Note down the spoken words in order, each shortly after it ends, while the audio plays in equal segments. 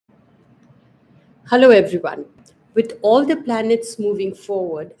Hello, everyone. With all the planets moving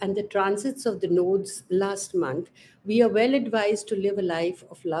forward and the transits of the nodes last month, we are well advised to live a life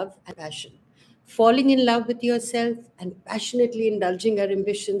of love and passion. Falling in love with yourself and passionately indulging our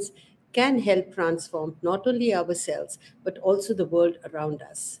ambitions can help transform not only ourselves but also the world around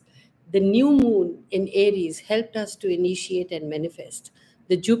us. The new moon in Aries helped us to initiate and manifest.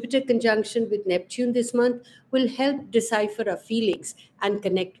 The Jupiter conjunction with Neptune this month will help decipher our feelings and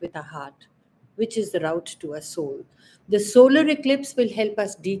connect with our heart, which is the route to our soul. The solar eclipse will help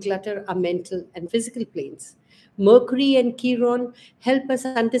us declutter our mental and physical planes. Mercury and Chiron help us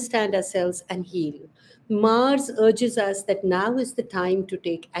understand ourselves and heal. Mars urges us that now is the time to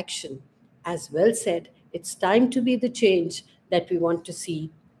take action. As well said, it's time to be the change that we want to see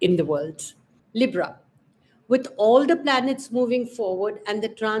in the world. Libra. With all the planets moving forward and the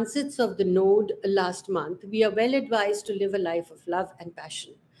transits of the node last month, we are well advised to live a life of love and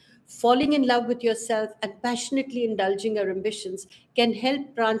passion. Falling in love with yourself and passionately indulging our ambitions can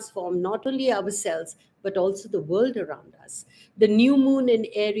help transform not only ourselves but also the world around us. The new moon in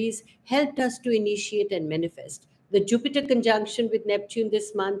Aries helped us to initiate and manifest. The Jupiter conjunction with Neptune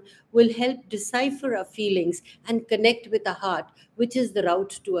this month will help decipher our feelings and connect with the heart, which is the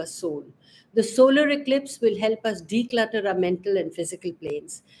route to our soul. The solar eclipse will help us declutter our mental and physical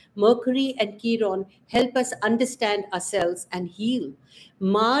planes. Mercury and Chiron help us understand ourselves and heal.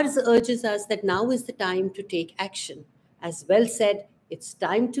 Mars urges us that now is the time to take action. As well said, it's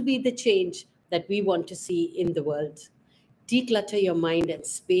time to be the change that we want to see in the world. Declutter your mind and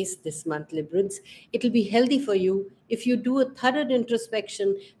space this month, Librans. It'll be healthy for you if you do a thorough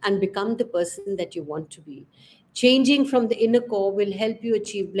introspection and become the person that you want to be. Changing from the inner core will help you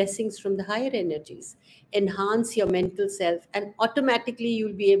achieve blessings from the higher energies, enhance your mental self, and automatically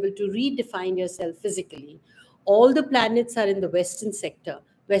you'll be able to redefine yourself physically. All the planets are in the Western sector,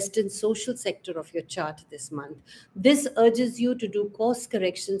 Western social sector of your chart this month. This urges you to do course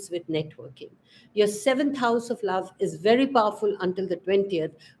corrections with networking. Your seventh house of love is very powerful until the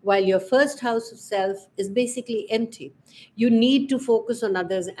 20th, while your first house of self is basically empty. You need to focus on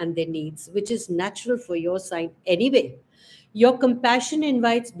others and their needs, which is natural for your sign anyway. Your compassion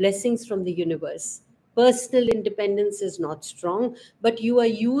invites blessings from the universe. Personal independence is not strong, but you are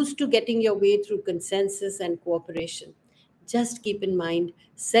used to getting your way through consensus and cooperation. Just keep in mind,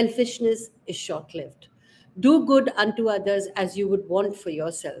 selfishness is short lived. Do good unto others as you would want for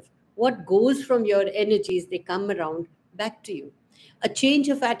yourself. What goes from your energies, they come around back to you. A change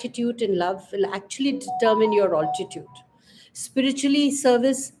of attitude in love will actually determine your altitude. Spiritually,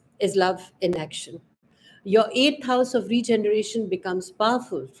 service is love in action. Your eighth house of regeneration becomes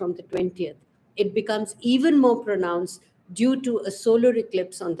powerful from the 20th. It becomes even more pronounced due to a solar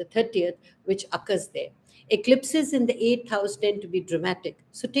eclipse on the 30th, which occurs there. Eclipses in the eighth house tend to be dramatic,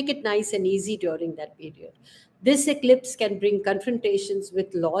 so take it nice and easy during that period. This eclipse can bring confrontations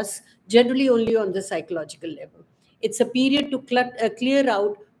with loss, generally only on the psychological level. It's a period to clear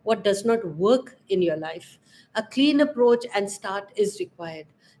out what does not work in your life. A clean approach and start is required.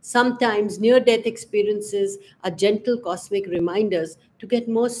 Sometimes near death experiences are gentle cosmic reminders to get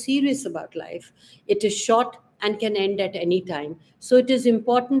more serious about life. It is short and can end at any time, so it is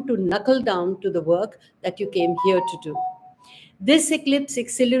important to knuckle down to the work that you came here to do. This eclipse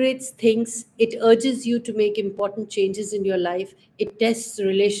accelerates things. It urges you to make important changes in your life. It tests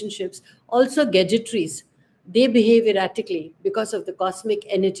relationships, also gadgetries. They behave erratically because of the cosmic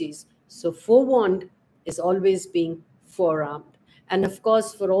energies. So, forewarned is always being forearmed. And of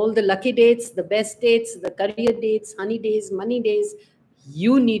course, for all the lucky dates, the best dates, the career dates, honey days, money days,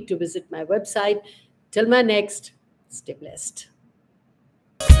 you need to visit my website. Till my next, stay blessed.